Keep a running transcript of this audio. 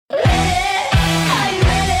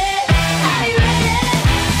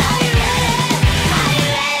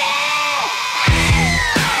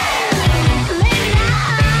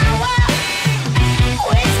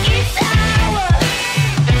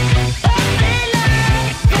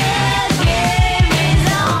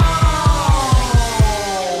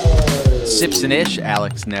Sips and Ish,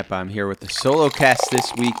 Alex Nepp. I'm here with the solo cast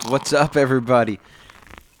this week. What's up, everybody?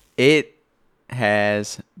 It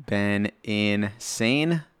has been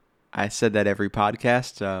insane. I said that every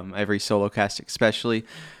podcast, every solo cast especially.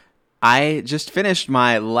 I just finished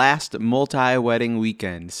my last multi-wedding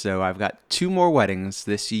weekend, so I've got 2 more weddings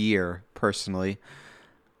this year, personally.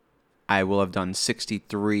 I will have done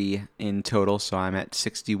 63 in total, so I'm at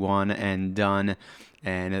 61 and done.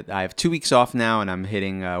 And I have 2 weeks off now, and I'm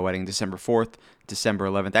hitting wedding December 4th, December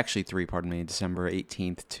 11th. Actually, 3, pardon me, December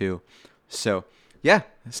 18th, too. So, yeah,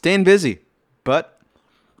 staying busy. But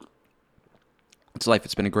it's life.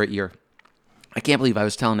 It's been a great year. I can't believe I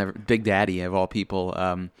was telling Big Daddy, of all people,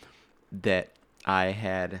 that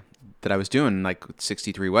I was doing like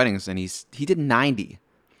 63 weddings, and he did 90.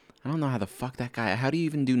 I don't know how the fuck that guy. How do you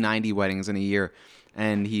even do 90 weddings in a year?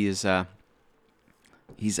 And he's well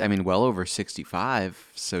over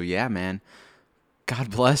 65. So yeah, man.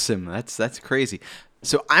 God bless him. That's crazy.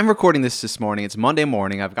 So I'm recording this morning. It's Monday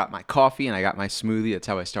morning. I've got my coffee and I got my smoothie. That's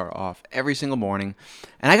how I start off every single morning.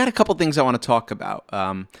 And I got a couple things I want to talk about.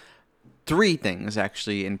 3 things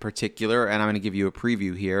actually in particular, and I'm going to give you a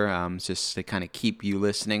preview here, just to kind of keep you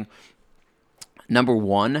listening. Number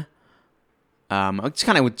 1. I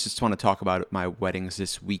just want to talk about my weddings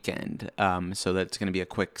this weekend, so that's going to be a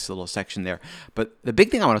quick little section there. But the big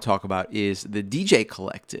thing I want to talk about is the DJ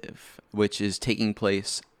Collective, which is taking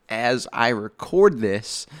place as I record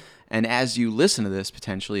this, and as you listen to this,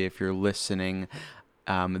 potentially if you're listening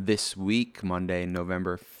this week, Monday,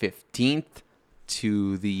 November 15th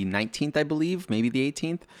to the 19th, I believe, maybe the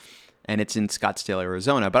 18th. And it's in Scottsdale,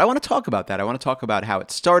 Arizona. But I want to talk about that. I want to talk about how it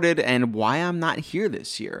started and why I'm not here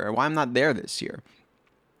this year, or why I'm not there this year.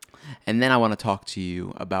 And then I want to talk to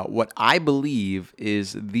you about what I believe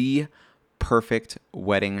is the perfect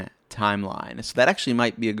wedding timeline. So that actually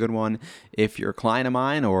might be a good one if you're a client of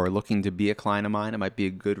mine or looking to be a client of mine. It might be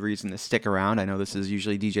a good reason to stick around. I know this is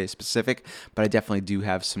usually DJ specific, but I definitely do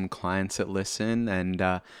have some clients that listen. And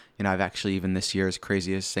I've actually, even this year, as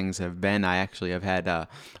crazy as things have been, I actually have had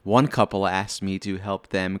one couple ask me to help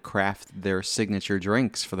them craft their signature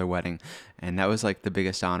drinks for their wedding, and that was like the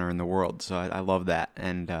biggest honor in the world. So I love that.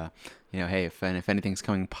 And hey, if anything's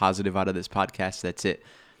coming positive out of this podcast, that's it.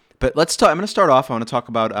 But let's talk. I'm going to start off. I want to talk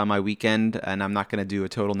about my weekend, and I'm not going to do a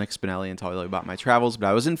total Nick Spinelli and tell you about my travels. But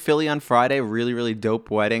I was in Philly on Friday. Really, really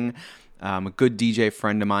dope wedding. A good DJ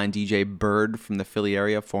friend of mine, DJ Bird from the Philly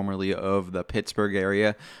area, formerly of the Pittsburgh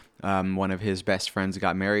area. One of his best friends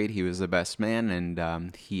got married. He was the best man,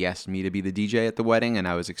 and he asked me to be the DJ at the wedding, and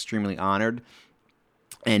I was extremely honored.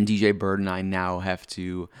 And DJ Bird and I now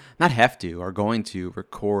are going to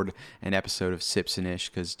record an episode of Sips and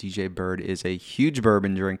Ish, because DJ Bird is a huge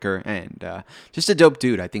bourbon drinker and just a dope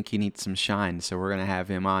dude. I think he needs some shine, so we're going to have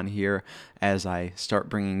him on here as I start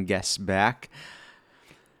bringing guests back.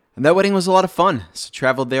 And that wedding was a lot of fun. So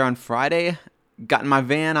traveled there on Friday, got in my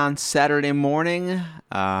van on Saturday morning,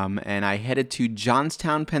 and I headed to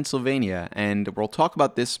Johnstown, Pennsylvania. And we'll talk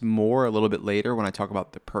about this more a little bit later when I talk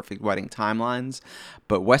about the perfect wedding timelines.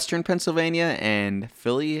 But Western Pennsylvania and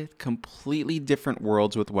Philly, completely different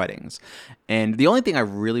worlds with weddings. And the only thing I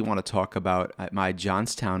really want to talk about at my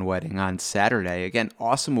Johnstown wedding on Saturday, again,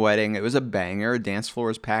 awesome wedding. It was a banger. Dance floor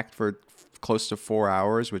was packed for close to 4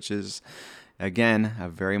 hours, which is, again,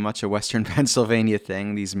 very much a Western Pennsylvania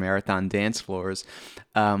thing, these marathon dance floors.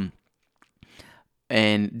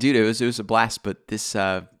 And dude, it was a blast. But this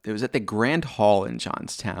it was at the Grand Hall in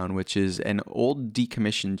Johnstown, which is an old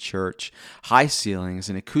decommissioned church, high ceilings,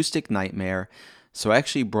 an acoustic nightmare. So I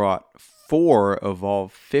actually brought 4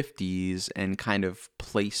 Evolve 50s and kind of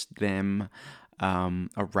placed them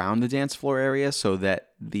around the dance floor area so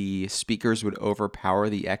that the speakers would overpower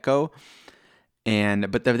the echo.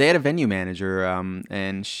 But they had a venue manager,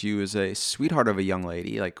 and she was a sweetheart of a young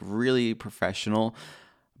lady, like really professional,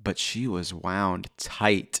 but she was wound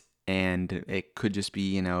tight, and it could just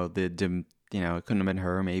be, it couldn't have been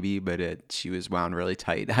her maybe, but she was wound really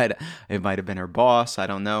tight. It might have been her boss, I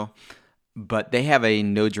don't know. But they have a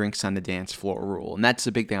no drinks on the dance floor rule, and that's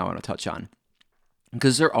the big thing I want to touch on.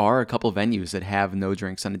 Because there are a couple venues that have no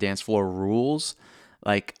drinks on the dance floor rules,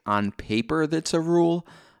 like on paper that's a rule,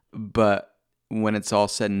 but when it's all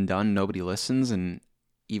said and done, nobody listens, and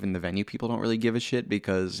even the venue people don't really give a shit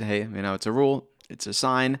because, hey, it's a rule, it's a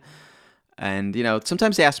sign, and,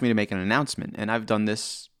 sometimes they ask me to make an announcement, and I've done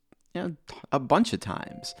this, a bunch of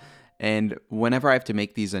times, and whenever I have to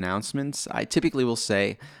make these announcements, I typically will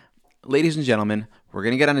say, ladies and gentlemen, we're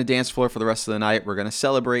going to get on the dance floor for the rest of the night, we're going to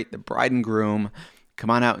celebrate the bride and groom, come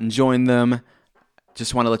on out and join them,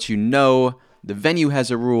 just want to let you know, the venue has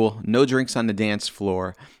a rule, no drinks on the dance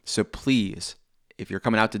floor, so please, if you're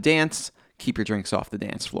coming out to dance, keep your drinks off the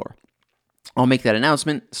dance floor. I'll make that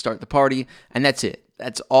announcement, start the party, and that's it.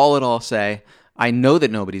 That's all I'll say. I know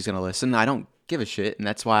that nobody's going to listen. I don't give a shit, and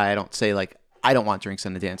that's why I don't say, like, I don't want drinks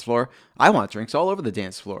on the dance floor. I want drinks all over the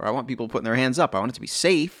dance floor. I want people putting their hands up. I want it to be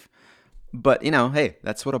safe. But, hey,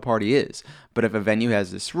 that's what a party is. But if a venue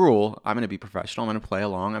has this rule, I'm going to be professional. I'm going to play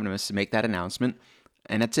along. I'm going to make that announcement,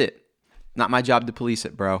 and that's it. Not my job to police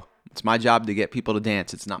it, bro. It's my job to get people to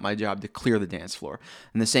dance. It's not my job to clear the dance floor.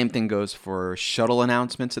 And the same thing goes for shuttle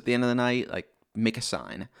announcements at the end of the night. Like, make a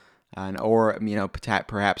sign. Or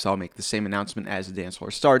perhaps I'll make the same announcement as the dance floor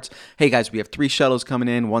starts. Hey, guys, we have 3 shuttles coming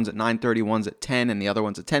in. One's at 9:30, one's at 10, and the other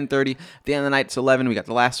one's at 10:30. At the end of the night, it's 11. We got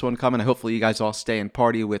the last one coming. Hopefully, you guys all stay and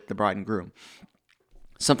party with the bride and groom.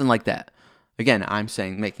 Something like that. Again, I'm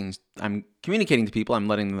communicating to people. I'm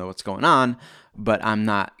letting them know what's going on, but I'm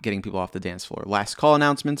not getting people off the dance floor. Last call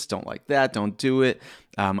announcements, don't like that. Don't do it.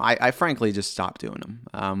 I frankly just stopped doing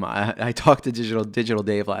them. I talked to Digital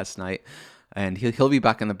Dave last night, and he'll be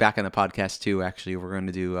back in the podcast too. Actually, we're going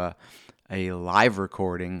to do a live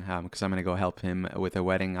recording because I'm going to go help him with a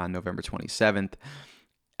wedding on November 27th.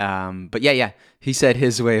 But yeah, he said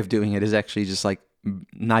his way of doing it is actually just like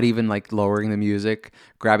not even like lowering the music,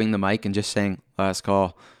 grabbing the mic, and just saying last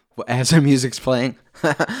call as the music's playing.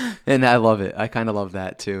 And I love it. I kind of love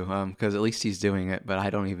that too, because at least he's doing it, but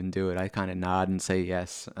I don't even do it. I kind of nod and say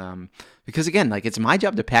yes, because again, like, it's my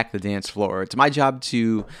job to pack the dance floor. It's my job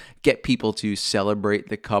to get people to celebrate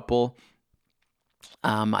the couple.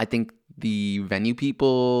 I think the venue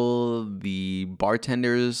people, the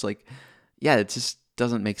bartenders, like, yeah, it just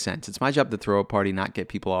doesn't make sense. It's my job to throw a party, not get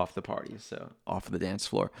people off the party, so off of the dance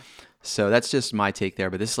floor. So that's just my take there.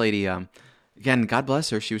 But this lady, again, God bless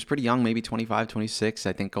her. She was pretty young, maybe 25, 26.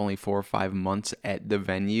 I think only 4 or 5 months at the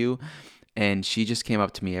venue. And she just came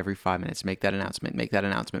up to me every 5 minutes, make that announcement, make that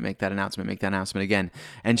announcement, make that announcement, make that announcement again.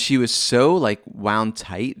 And she was so like wound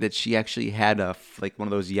tight that she actually had one of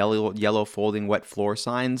those yellow folding wet floor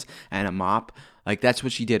signs and a mop. Like, that's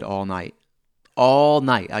what she did all night.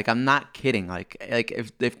 Like, I'm not kidding. Like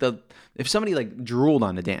if somebody like drooled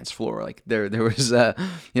on the dance floor, like there was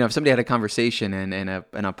if somebody had a conversation and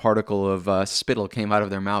a particle of spittle came out of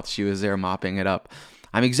their mouth, she was there mopping it up.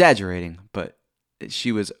 I'm exaggerating, but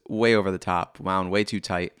she was way over the top, wound way too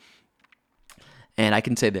tight. And I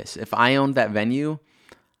can say this: if I owned that venue,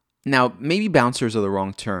 now maybe bouncers are the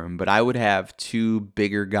wrong term, but I would have 2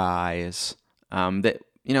 bigger guys that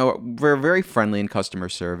were very friendly in customer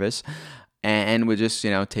service, and would just,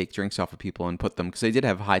 take drinks off of people and put them, because they did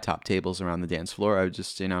have high top tables around the dance floor. I would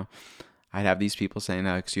just, I'd have these people saying,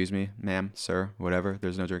 excuse me, ma'am, sir, whatever,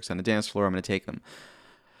 there's no drinks on the dance floor, I'm going to take them.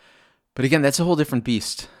 But again, that's a whole different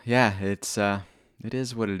beast. Yeah, it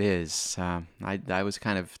is what it is. I was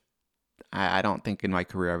kind of, I don't think in my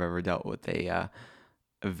career I've ever dealt with a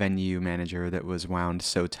venue manager that was wound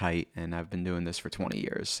so tight, and I've been doing this for 20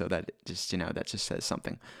 years, so that just, that just says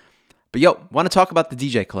something. But want to talk about the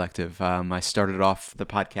DJ Collective. I started off the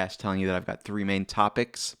podcast telling you that I've got 3 main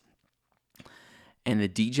topics, and the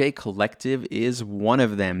DJ Collective is one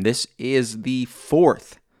of them. This is the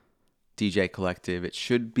 4th DJ Collective. It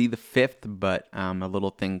should be the 5th, but a little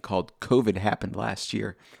thing called COVID happened last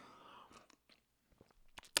year.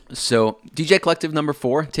 So DJ Collective number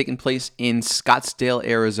 4, taking place in Scottsdale,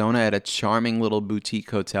 Arizona, at a charming little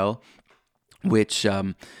boutique hotel, which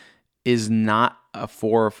is not a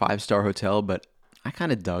 4 or 5 star hotel, but I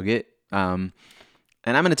kind of dug it. And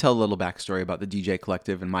I'm going to tell a little backstory about the DJ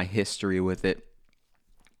Collective and my history with it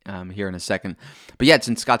here in a second. But yeah, it's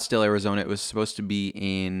in Scottsdale, Arizona. It was supposed to be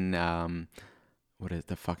in what is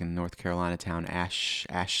the fucking North Carolina town,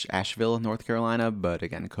 Asheville, North Carolina. But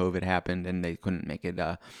again, COVID happened and they couldn't make it.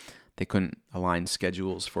 They couldn't align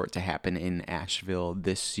schedules for it to happen in Asheville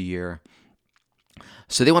this year.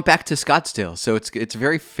 So they went back to Scottsdale. So it's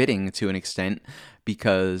very fitting to an extent,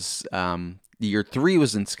 because year 3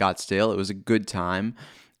 was in Scottsdale. It was a good time,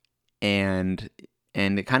 and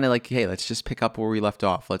it kind of like, hey, let's just pick up where we left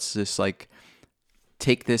off. Let's just like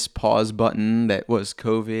take this pause button that was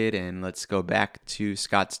COVID, and let's go back to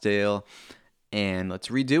Scottsdale, and let's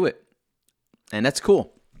redo it. And that's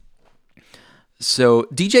cool. So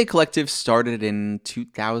DJ Collective started in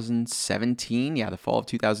 2017. Yeah, the fall of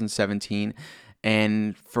 2017.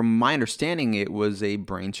 And from my understanding, it was a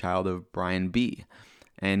brainchild of Brian B.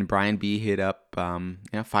 And Brian B hit up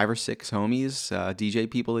 5 or 6 homies, DJ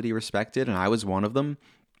people that he respected, and I was one of them.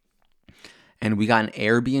 And we got an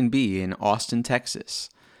Airbnb in Austin, Texas.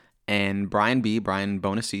 And Brian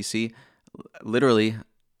Bonacisi, literally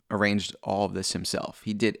arranged all of this himself.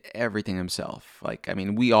 He did everything himself.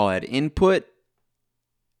 We all had input,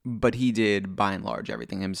 but he did by and large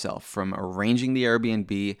everything himself, from arranging the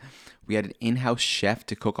Airbnb. We had an in-house chef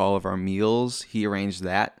to cook all of our meals. He arranged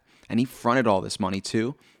that, and he fronted all this money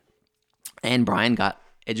too. And Brian got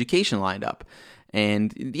education lined up.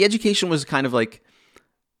 And the education was kind of like,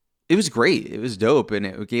 it was great. It was dope. And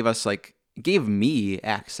it gave us like, it gave me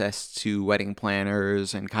access to wedding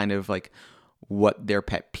planners and kind of like what their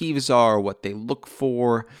pet peeves are, what they look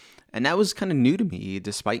for. And that was kind of new to me,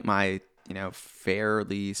 despite my,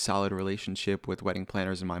 fairly solid relationship with wedding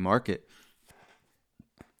planners in my market.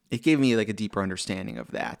 It gave me like a deeper understanding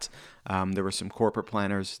of that. There were some corporate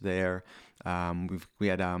planners there. We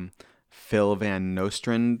had Phil Van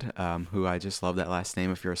Nostrand, who I just love that last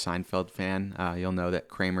name. If you're a Seinfeld fan, you'll know that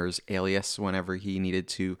Kramer's alias whenever he needed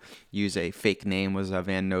to use a fake name was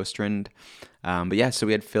Van Nostrand. But yeah, so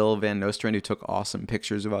we had Phil Van Nostrand who took awesome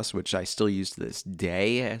pictures of us, which I still use to this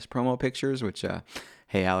day as promo pictures, which,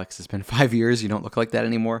 hey, Alex, it's been 5 years. You don't look like that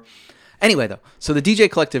anymore. Anyway, though, so the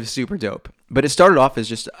DJ Collective is super dope. But it started off as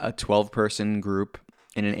just a 12-person group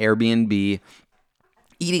in an Airbnb,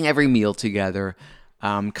 eating every meal together,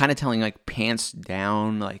 kind of telling like pants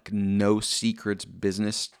down, like no secrets,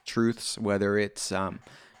 business truths, whether it's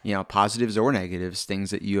positives or negatives,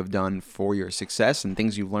 things that you have done for your success and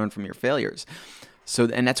things you've learned from your failures. So,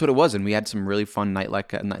 and that's what it was. And we had some really fun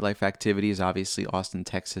nightlife activities. Obviously, Austin,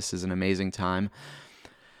 Texas is an amazing time.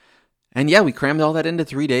 And yeah, we crammed all that into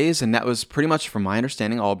 3 days, and that was pretty much, from my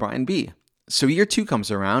understanding, all Brian B. So year 2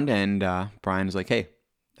 comes around, and Brian was like, hey,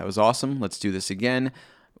 that was awesome. Let's do this again.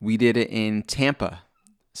 We did it in Tampa,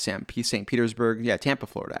 St. Petersburg. Yeah, Tampa,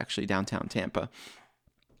 Florida, actually, downtown Tampa.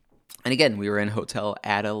 And again, we were in Hotel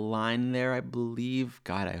Adeline there, I believe.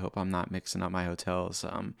 God, I hope I'm not mixing up my hotels.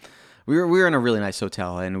 We were in a really nice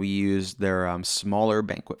hotel, and we used their smaller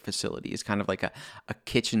banquet facilities, kind of like a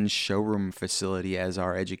kitchen showroom facility as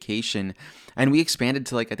our education. And we expanded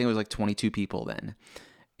to I think it was 22 people then.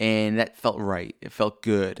 And that felt right. It felt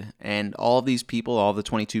good. And all of these people, all of the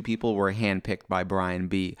 22 people were handpicked by Brian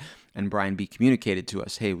B. And Brian B communicated to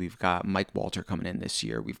us, hey, we've got Mike Walter coming in this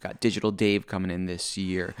year. We've got Digital Dave coming in this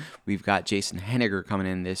year. We've got Jason Henniger coming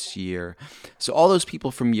in this year. So all those people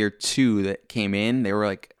from year 2 that came in, they were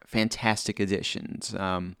like fantastic additions.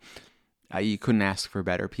 You couldn't ask for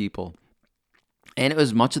better people. And it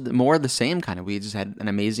was more of the same kind of. We just had an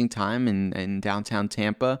amazing time in downtown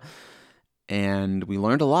Tampa. And we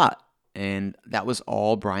learned a lot. And that was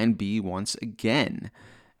all Brian B once again.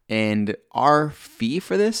 And our fee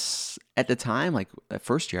for this at the time, like the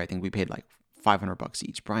first year, I think we paid like $500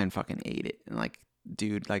 each. Brian fucking ate it. And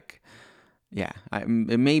dude, yeah,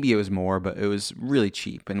 maybe it was more, but it was really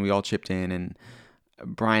cheap. And we all chipped in. And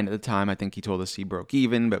Brian at the time, I think he told us he broke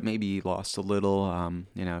even, but maybe he lost a little.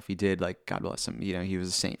 If he did, God bless him. He was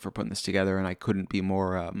a saint for putting this together. And I couldn't be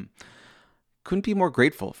more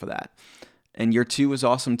grateful for that. And year 2 was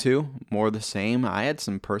awesome too. More of the same. I had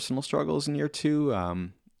some personal struggles in year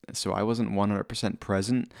 2, so I wasn't 100%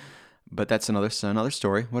 present. But that's another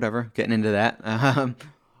story. Whatever. Getting into that.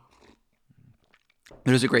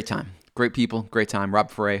 It was a great time. Great people. Great time.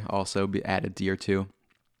 Rob Frey also added to year 2,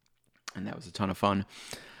 and that was a ton of fun.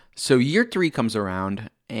 So year 3 comes around,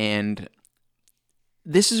 and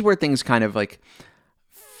this is where things kind of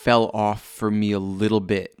fell off for me a little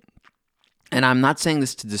bit. And I'm not saying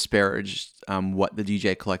this to disparage what the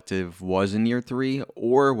DJ Collective was in year 3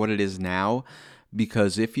 or what it is now,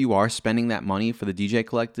 because if you are spending that money for the DJ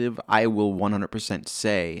Collective, I will 100%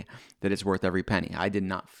 say that it's worth every penny. I did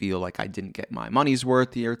not feel like I didn't get my money's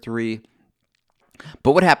worth year 3.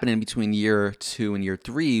 But what happened in between year 2 and year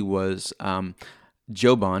 3 was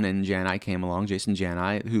Joe Bunn and Janai came along, Jason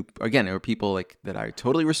Janai, who, again, are people that I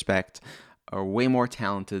totally respect, are way more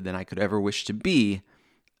talented than I could ever wish to be.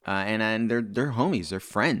 And they're homies, they're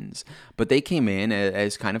friends, but they came in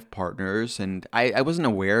as kind of partners, and I wasn't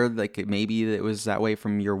aware maybe it was that way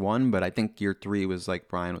from year 1, but I think year 3 was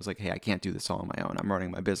Brian was hey, I can't do this all on my own. I'm running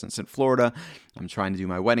my business in Florida. I'm trying to do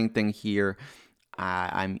my wedding thing here.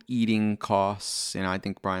 I'm eating costs, and I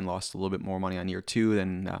think Brian lost a little bit more money on year 2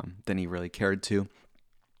 than he really cared to.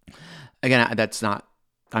 Again,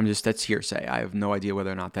 that's hearsay. I have no idea whether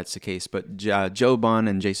or not that's the case. But Joe Bunn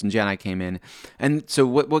and Jason Janai came in. And so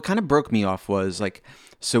what kind of broke me off was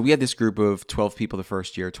so we had this group of 12 people the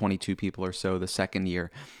first year, 22 people or so the second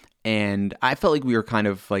year. And I felt like we were kind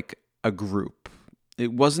of a group.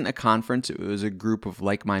 It wasn't a conference. It was a group of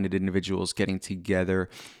like-minded individuals getting together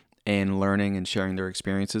and learning and sharing their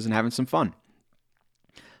experiences and having some fun.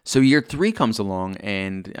 So year 3 comes along,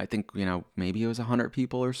 and I think, maybe it was 100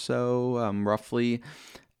 people or so, roughly.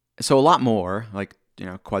 So a lot more,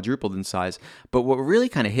 quadrupled in size. But what really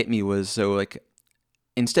kind of hit me was,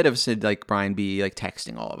 instead of said like Brian be like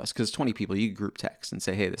texting all of us, because 20 people, you group text and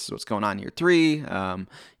say, hey, this is what's going on in year 3.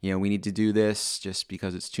 We need to do this just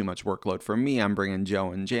because it's too much workload for me. I'm bringing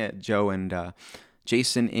Joe and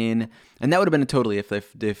Jason in, and that would have been totally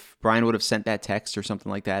if Brian would have sent that text or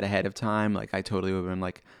something like that ahead of time. Like I totally would have been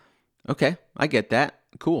like, okay, I get that,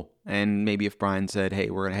 cool. And maybe if Brian said, hey,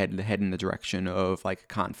 we're gonna head in the direction of like a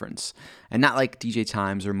conference, and not like DJ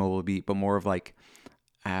Times or Mobile Beat, but more of like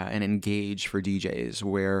an Engage for DJs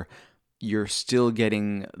where you're still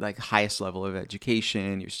getting like highest level of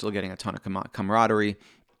education, you're still getting a ton of camaraderie.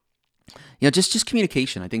 Just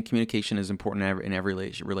communication. I think communication is important in every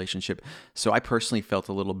relationship. So I personally felt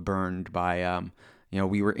a little burned by,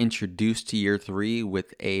 we were introduced to year 3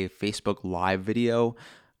 with a Facebook Live video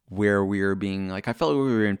where we were being like, I felt like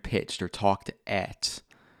we were being pitched or talked at,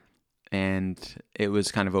 and it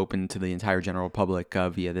was kind of open to the entire general public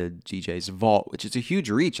via the DJ's Vault, which is a huge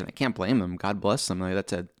reach, and I can't blame them. God bless them. Like,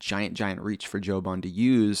 that's a giant reach for Joe Bund to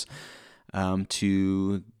use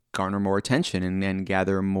to garner more attention and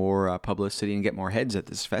gather more publicity and get more heads at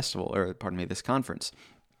this festival, or pardon me, this conference.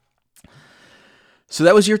 So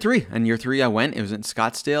that was year 3. And year 3 I went. It was in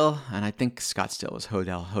Scottsdale, and I think Scottsdale was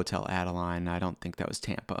Hotel Adeline. I don't think that was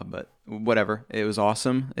Tampa, but whatever. It was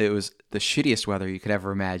awesome. It was the shittiest weather you could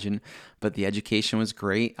ever imagine, but the education was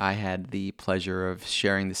great. I had the pleasure of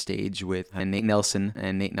sharing the stage with Nate Nelson,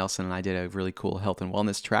 and Nate Nelson and I did a really cool health and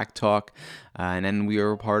wellness track talk, and then we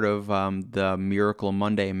were part of the Miracle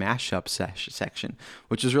Monday mashup section,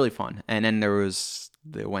 which was really fun. And then there was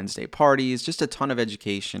the Wednesday parties, just a ton of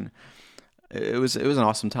education. It was an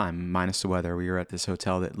awesome time, minus the weather. We were at this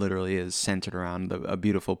hotel that literally is centered around a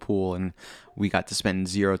beautiful pool, and we got to spend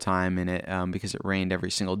 0 time in it because it rained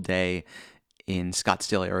every single day in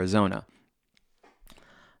Scottsdale, Arizona.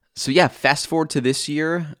 So yeah, fast forward to this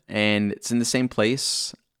year, and it's in the same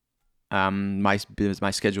place. My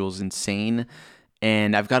schedule is insane,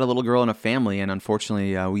 and I've got a little girl and a family, and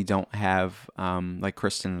unfortunately, we don't have, like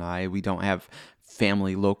Kristen and I, we don't have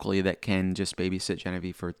family locally that can just babysit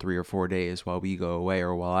Genevieve for 3 or 4 days while we go away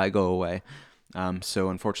or while I go away. So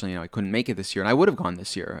unfortunately, I couldn't make it this year, and I would have gone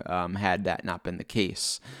this year had that not been the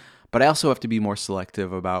case. But I also have to be more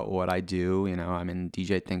selective about what I do. I'm in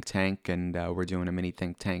DJ Think Tank, and we're doing a mini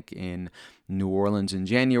Think Tank in New Orleans in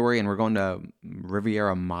January, and we're going to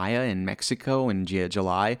Riviera Maya in Mexico in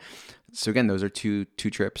July. So again, those are two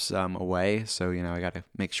trips away. So, I got to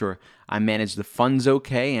make sure I manage the funds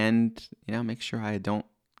okay, and, make sure I don't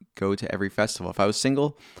go to every festival. If I was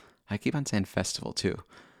single, I keep on saying festival too.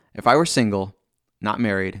 If I were single, not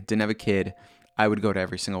married, didn't have a kid, I would go to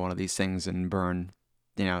every single one of these things and burn,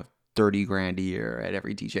 $30,000 a year at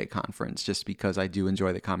every DJ conference, just because I do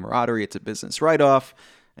enjoy the camaraderie. It's a business write-off,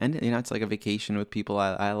 and, it's like a vacation with people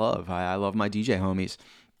I love. I love my DJ homies.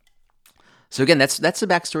 So again, that's the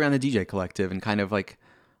backstory on the DJ Collective, and kind of like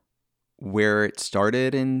where it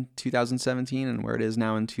started in 2017 and where it is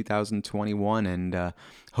now in 2021. And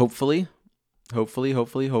hopefully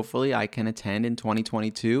I can attend in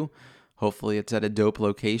 2022. Hopefully it's at a dope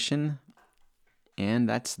location. And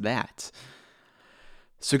that's that.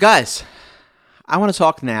 So guys, I want to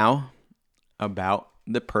talk now about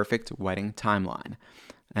the perfect wedding timeline.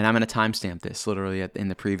 And I'm going to timestamp this literally in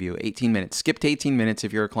the preview. 18 minutes. Skip to 18 minutes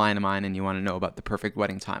if you're a client of mine and you want to know about the perfect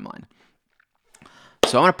wedding timeline.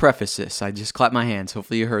 So I want to preface this. I just clapped my hands.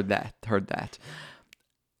 Hopefully you heard that.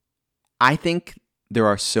 I think there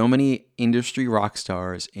are so many industry rock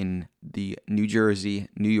stars in the New Jersey,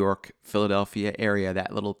 New York, Philadelphia area,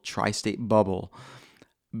 that little tri-state bubble,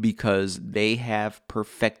 because they have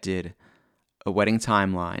perfected a wedding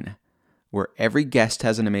timeline where every guest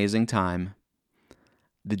has an amazing time,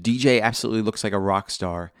 the DJ absolutely looks like a rock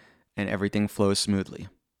star, and everything flows smoothly.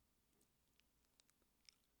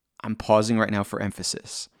 I'm pausing right now for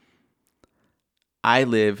emphasis. I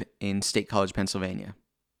live in State College, Pennsylvania.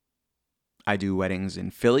 I do weddings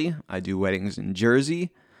in Philly. I do weddings in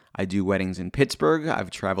Jersey. I do weddings in Pittsburgh.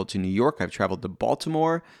 I've traveled to New York. I've traveled to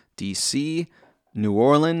Baltimore, D.C., New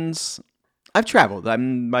Orleans. I've traveled.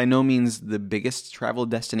 I'm by no means the biggest travel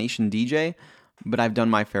destination DJ, but I've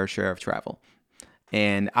done my fair share of travel.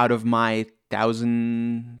 And out of my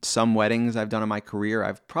 1,000-some weddings I've done in my career,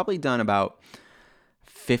 I've probably done about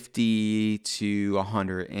 50 to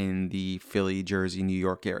 100 in the Philly, Jersey, New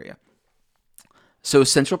York area. So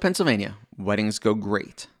Central Pennsylvania, weddings go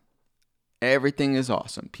great. Everything is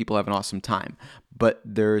awesome. People have an awesome time. But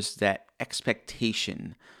there's that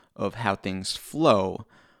expectation of how things flow,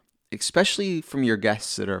 especially from your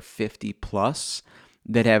guests that are 50 plus,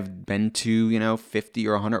 that have been to, 50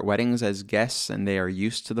 or 100 weddings as guests, and they are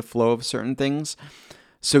used to the flow of certain things.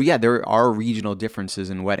 So yeah, there are regional differences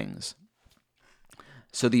in weddings.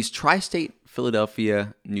 So these tri-state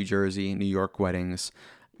Philadelphia, New Jersey, New York weddings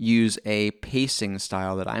use a pacing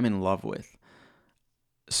style that I'm in love with.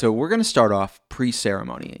 So we're going to start off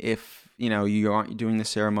pre-ceremony. If, you aren't doing the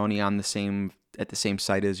ceremony at the same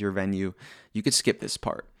site as your venue, you could skip this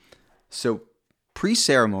part. So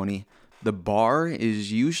pre-ceremony, the bar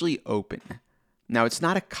is usually open. Now, it's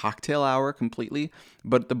not a cocktail hour completely,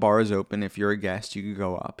 but the bar is open. If you're a guest, you could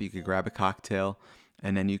go up, you could grab a cocktail,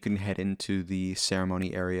 and then you can head into the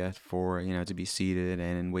ceremony area for, to be seated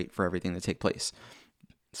and wait for everything to take place.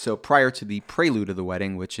 So prior to the prelude of the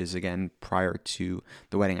wedding, which is, again, prior to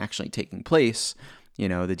the wedding actually taking place, the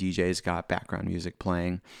DJ's got background music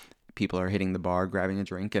playing. People are hitting the bar, grabbing a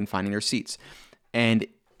drink, and finding their seats. And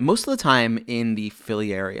most of the time in the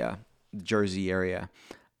Philly area, Jersey area,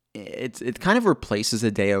 it kind of replaces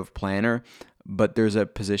a day of planner, but there's a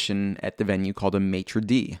position at the venue called a maitre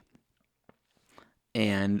d'.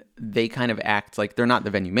 And they kind of act like they're not the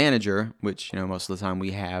venue manager, which, most of the time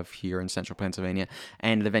we have here in central Pennsylvania.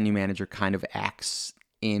 And the venue manager kind of acts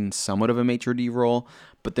in somewhat of a maitre d' role.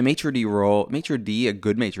 But the maitre d' role, a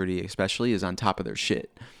good maitre d' especially, is on top of their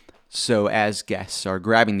shit. So as guests are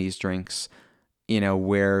grabbing these drinks,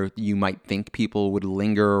 where you might think people would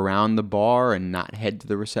linger around the bar and not head to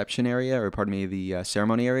the reception area, or pardon me, the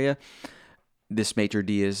ceremony area, this maitre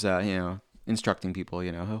d' is, instructing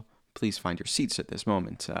people, please find your seats at this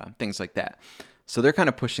moment, things like that. So they're kind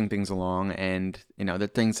of pushing things along, and, the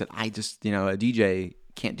things that I just, a DJ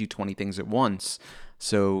can't do 20 things at once.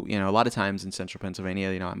 So, a lot of times in central Pennsylvania,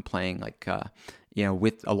 I'm playing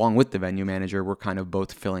along with the venue manager, we're kind of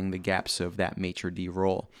both filling the gaps of that maitre d'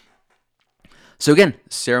 role. So again,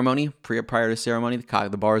 ceremony, prior to ceremony,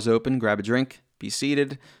 the bar is open, grab a drink, be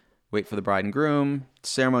seated, wait for the bride and groom.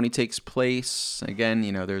 Ceremony takes place. Again,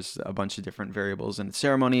 there's a bunch of different variables in the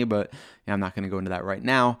ceremony, but I'm not going to go into that right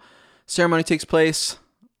now. Ceremony takes place.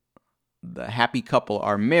 The happy couple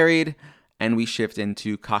are married, and we shift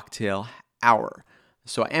into cocktail hour.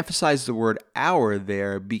 So I emphasize the word hour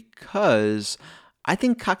there because I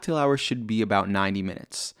think cocktail hour should be about 90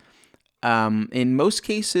 minutes. In most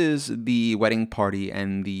cases, the wedding party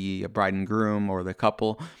and the bride and groom or the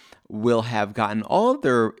couple will have gotten all of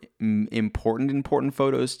their important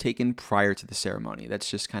photos taken prior to the ceremony. That's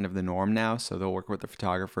just kind of the norm now. So they'll work with the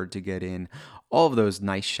photographer to get in all of those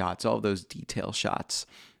nice shots, all of those detail shots.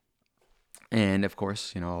 And of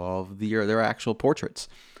course, all of their actual portraits.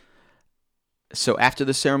 So after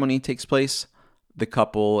the ceremony takes place, the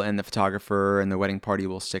couple and the photographer and the wedding party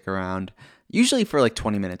will stick around, usually for like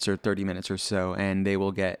 20 minutes or 30 minutes or so, and they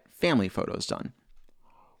will get family photos done.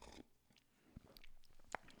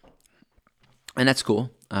 And that's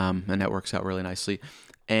cool, and that works out really nicely.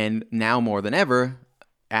 And now more than ever,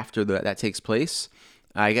 after that takes place,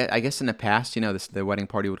 I guess in the past, the wedding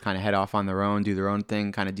party would kind of head off on their own, do their own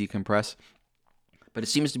thing, kind of decompress. But it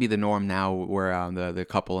seems to be the norm now where the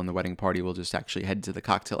couple and the wedding party will just actually head to the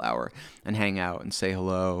cocktail hour and hang out and say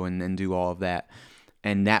hello and then do all of that.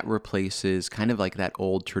 And that replaces kind of like that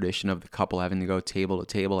old tradition of the couple having to go table to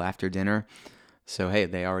table after dinner. So, hey,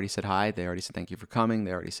 they already said hi. They already said thank you for coming.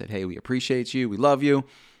 They already said, hey, we appreciate you. We love you.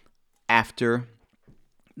 After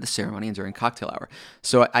the ceremony and during cocktail hour.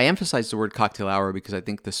 So I emphasize the word cocktail hour because I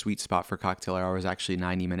think the sweet spot for cocktail hour is actually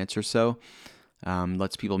 90 minutes or so.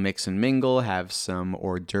 Lets people mix and mingle, have some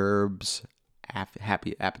hors d'oeuvres,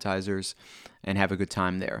 happy appetizers, and have a good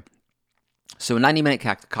time there. So a 90-minute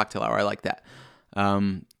cocktail hour, I like that.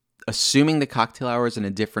 Assuming the cocktail hour is in a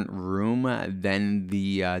different room than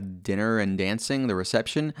the dinner and dancing, the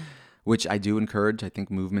reception, which I do encourage. I think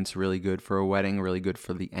movement's really good for a wedding, really good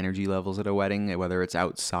for the energy levels at a wedding, whether it's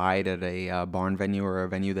outside at a barn venue or a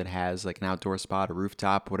venue that has like an outdoor spot, a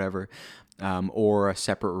rooftop, whatever, or a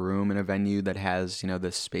separate room in a venue that has,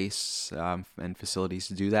 the space and facilities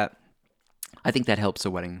to do that. I think that helps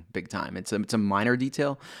a wedding big time. It's a minor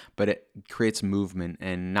detail, but it creates movement,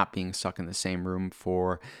 and not being stuck in the same room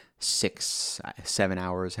for 6-7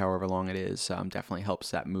 hours, however long it is, definitely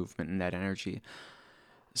helps that movement and that energy.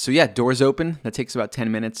 So yeah, doors open. That takes about 10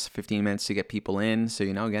 minutes, 15 minutes to get people in. So,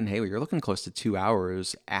 again, hey, you're looking close to 2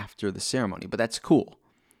 hours after the ceremony, but that's cool.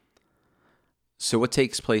 So what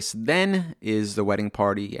takes place then is the wedding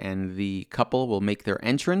party and the couple will make their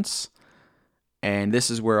entrance. And this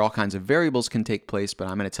is where all kinds of variables can take place, but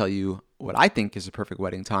I'm going to tell you what I think is a perfect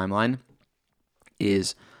wedding timeline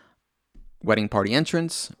is wedding party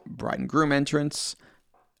entrance, bride and groom entrance,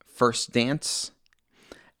 first dance,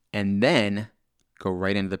 and then go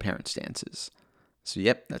right into the parents' dances. So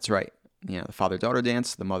yep, that's right. The father-daughter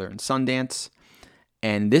dance, the mother and son dance.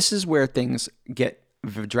 And this is where things get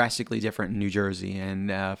drastically different in New Jersey and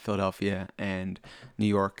Philadelphia and New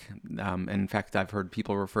York. In fact, I've heard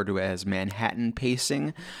people refer to it as Manhattan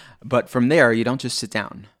pacing. But from there, you don't just sit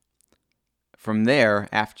down. From there,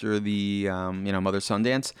 after the mother-son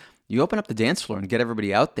dance, you open up the dance floor and get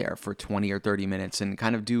everybody out there for 20 or 30 minutes and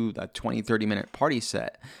kind of do a 20, 30-minute party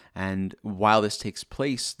set. And while this takes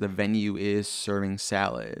place, the venue is serving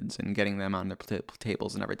salads and getting them on the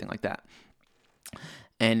tables and everything like that.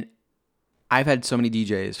 And I've had so many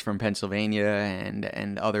DJs from Pennsylvania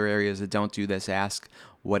and other areas that don't do this ask,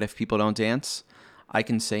 what if people don't dance? I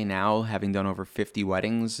can say now, having done over 50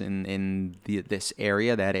 weddings in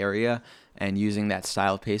that area, and using that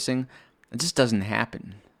style of pacing, it just doesn't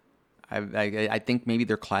happen. I think maybe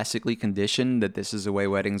they're classically conditioned that this is the way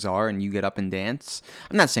weddings are and you get up and dance.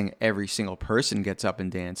 I'm not saying every single person gets up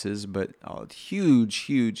and dances, but a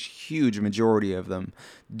huge majority of them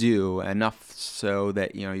do, enough so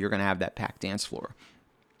that you're going to have that packed dance floor.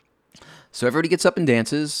 So everybody gets up and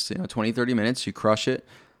dances, 20, 30 minutes, you crush it.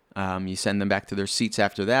 You send them back to their seats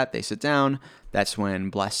after that. They sit down. That's when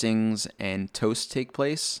blessings and toasts take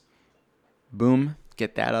place. Boom,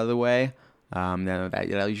 get that out of the way.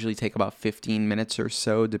 That'll usually take about 15 minutes or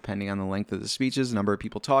so, depending on the length of the speeches, number of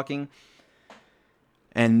people talking.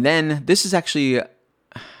 And then this is actually,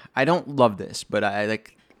 I don't love this, but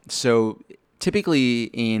so typically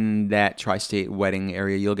in that tri-state wedding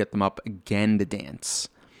area, you'll get them up again to dance.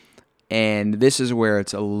 And this is where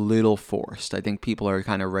it's a little forced. I think people are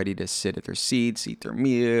kind of ready to sit at their seats, eat their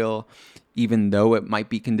meal. Even though it might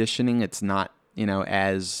be conditioning, it's not,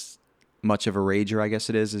 as much of a rager, I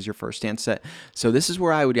guess it is, as your first dance set. So this is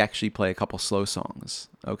where I would actually play a couple slow songs.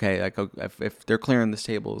 Okay, like if they're clearing the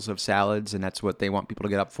tables of salads and that's what they want people to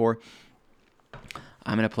get up for,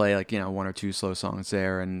 I'm going to play one or two slow songs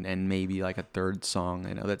there and maybe like a third song,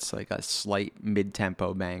 that's like a slight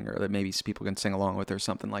mid-tempo banger that maybe people can sing along with or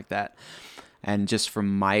something like that. And just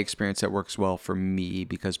from my experience, that works well for me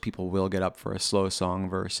because people will get up for a slow song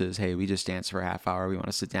versus, hey, we just danced for a half hour. We want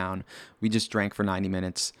to sit down. We just drank for 90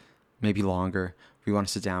 minutes, maybe longer. We want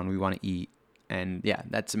to sit down. We want to eat. And yeah,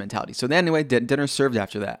 that's the mentality. So anyway, dinner's served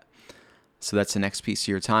after that. So that's the next piece of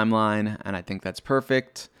your timeline. And I think that's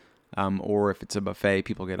perfect. Or if it's a buffet,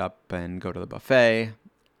 people get up and go to the buffet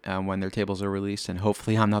when their tables are released. And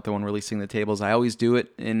hopefully I'm not the one releasing the tables. I always do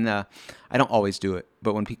it I don't always do it,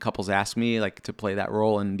 but when couples ask me to play that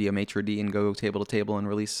role and be a maitre d' and go table to table and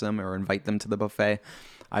release them or invite them to the buffet,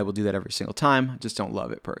 I will do that every single time. I just don't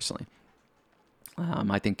love it personally.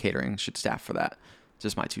 I think catering should staff for that.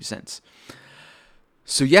 Just my 2 cents.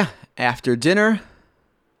 So yeah, after dinner,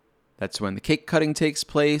 that's when the cake cutting takes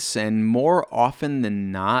place. And more often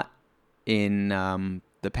than not, in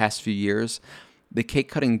the past few years, the cake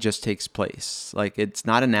cutting just takes place. It's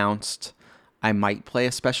not announced. I might play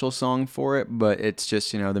a special song for it, but it's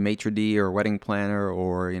just, the maitre d' or wedding planner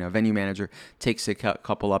or, venue manager takes a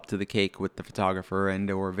couple up to the cake with the photographer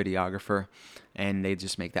and or videographer, and they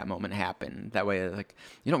just make that moment happen. That way,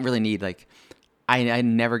 you don't really need, I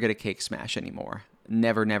never get a cake smash anymore.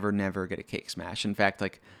 Never get a cake smash. In fact,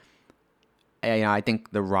 I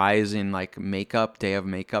think the rise in makeup, day of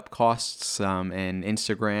makeup costs, and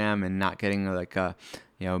Instagram and not getting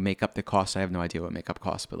makeup that costs, I have no idea what makeup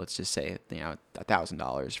costs, but let's just say,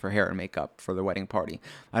 $1,000 for hair and makeup for the wedding party.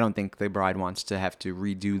 I don't think the bride wants to have to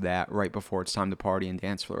redo that right before it's time to party and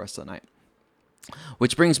dance for the rest of the night.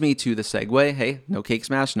 Which brings me to the segue. Hey, no cake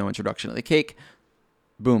smash, no introduction to the cake.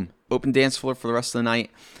 Boom. Open dance floor for the rest of the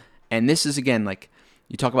night. And this is, again,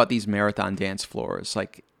 you talk about these marathon dance floors.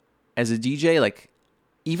 As a DJ,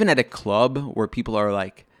 even at a club where people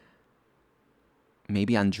are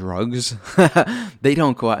maybe on drugs, they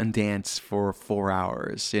don't go out and dance for 4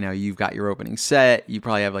 hours. You've got your opening set. You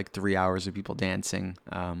probably have 3 hours of people dancing.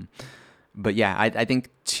 But yeah, I think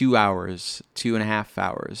 2 hours, 2.5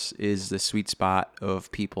 hours is the sweet spot of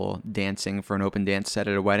people dancing for an open dance set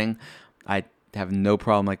at a wedding. I have no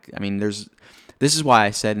problem. This is why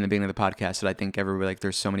I said in the beginning of the podcast that I think everybody,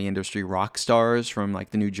 there's so many industry rock stars from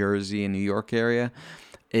the New Jersey and New York area,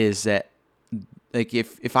 is that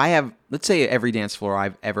if I have, let's say every dance floor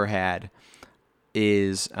I've ever had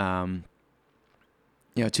is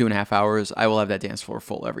 2.5 hours, I will have that dance floor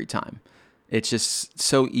full every time. It's just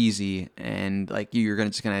so easy, and you're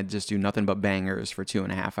gonna just do nothing but bangers for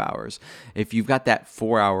 2.5 hours. If you've got that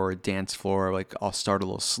 4-hour dance floor, I'll start a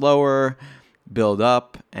little slower, build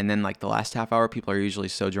up, and then the last half hour, people are usually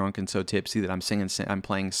so drunk and so tipsy that I'm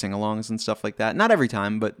playing sing-alongs and stuff like that. Not every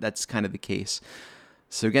time, but that's kind of the case.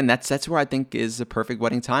 So again, that's where I think is the perfect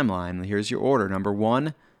wedding timeline. Here's your order. Number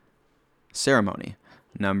 1, ceremony.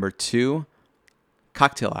 Number 2,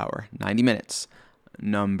 cocktail hour, 90 minutes.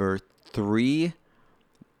 Number 3,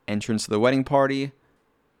 entrance of the wedding party,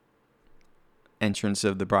 entrance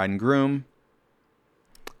of the bride and groom,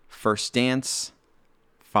 first dance,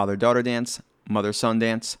 father-daughter dance, mother-son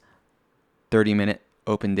dance, 30-minute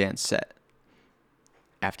open dance set.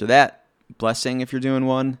 After that, blessing if you're doing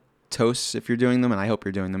one, toasts if you're doing them, and I hope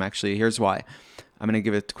you're doing them. Actually, here's why. I'm going to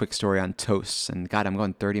give a quick story on toasts. And God, I'm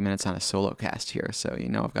going 30 minutes on a solo cast here, so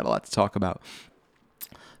I've got a lot to talk about.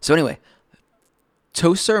 So anyway,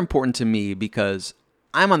 toasts are important to me because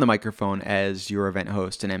I'm on the microphone as your event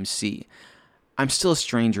host and MC. I'm still a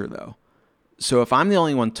stranger, though. So if I'm the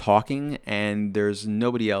only one talking and there's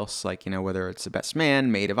nobody else, whether it's the best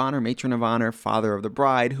man, maid of honor, matron of honor, father of the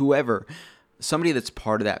bride, whoever, somebody that's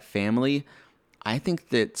part of that family, I think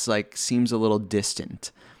that's seems a little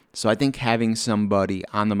distant. So I think having somebody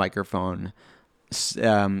on the microphone,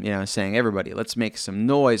 saying, everybody, let's make some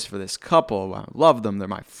noise for this couple. I love them. They're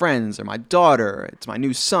my friends. They're my daughter. It's my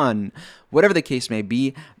new son. Whatever the case may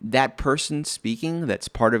be, that person speaking that's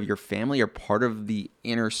part of your family or part of the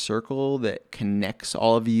inner circle that connects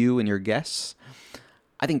all of you and your guests,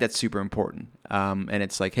 I think that's super important. And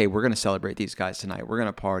it's hey, we're going to celebrate these guys tonight. We're going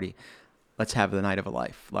to party. Let's have the night of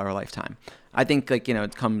our lifetime. I think I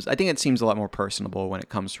think it seems a lot more personable when it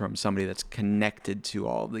comes from somebody that's connected to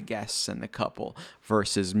all the guests and the couple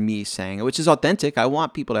versus me saying it, which is authentic. I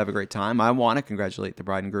want people to have a great time. I want to congratulate the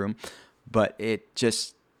bride and groom, but it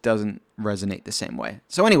just doesn't resonate the same way.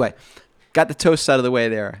 So anyway, got the toast out of the way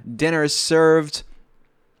there. Dinner is served.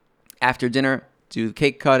 After dinner, do the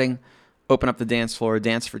cake cutting, open up the dance floor,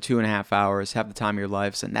 dance for 2.5 hours, have the time of your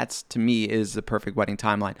lives, and that's, to me, is the perfect wedding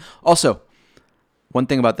timeline. Also, one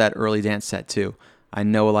thing about that early dance set, too. I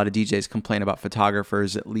know a lot of DJs complain about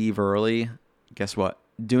photographers that leave early. Guess what?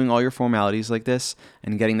 Doing all your formalities like this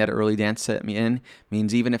and getting that early dance set in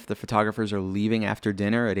means even if the photographers are leaving after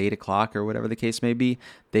dinner at 8 o'clock or whatever the case may be,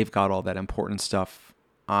 they've got all that important stuff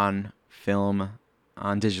on film,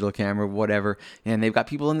 on digital camera, whatever, and they've got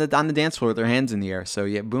people on the dance floor with their hands in the air. So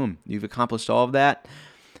yeah, boom, you've accomplished all of that,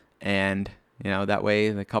 and that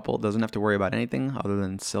way the couple doesn't have to worry about anything other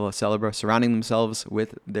than surrounding themselves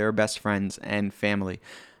with their best friends and family.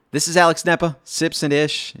 This is Alex Nepa, Sips and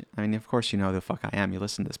Ish. I mean, of course you know who the fuck I am. You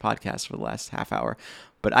listened to this podcast for the last half hour,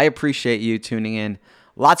 but I appreciate you tuning in.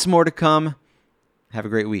 Lots more to come. Have a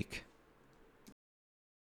great week.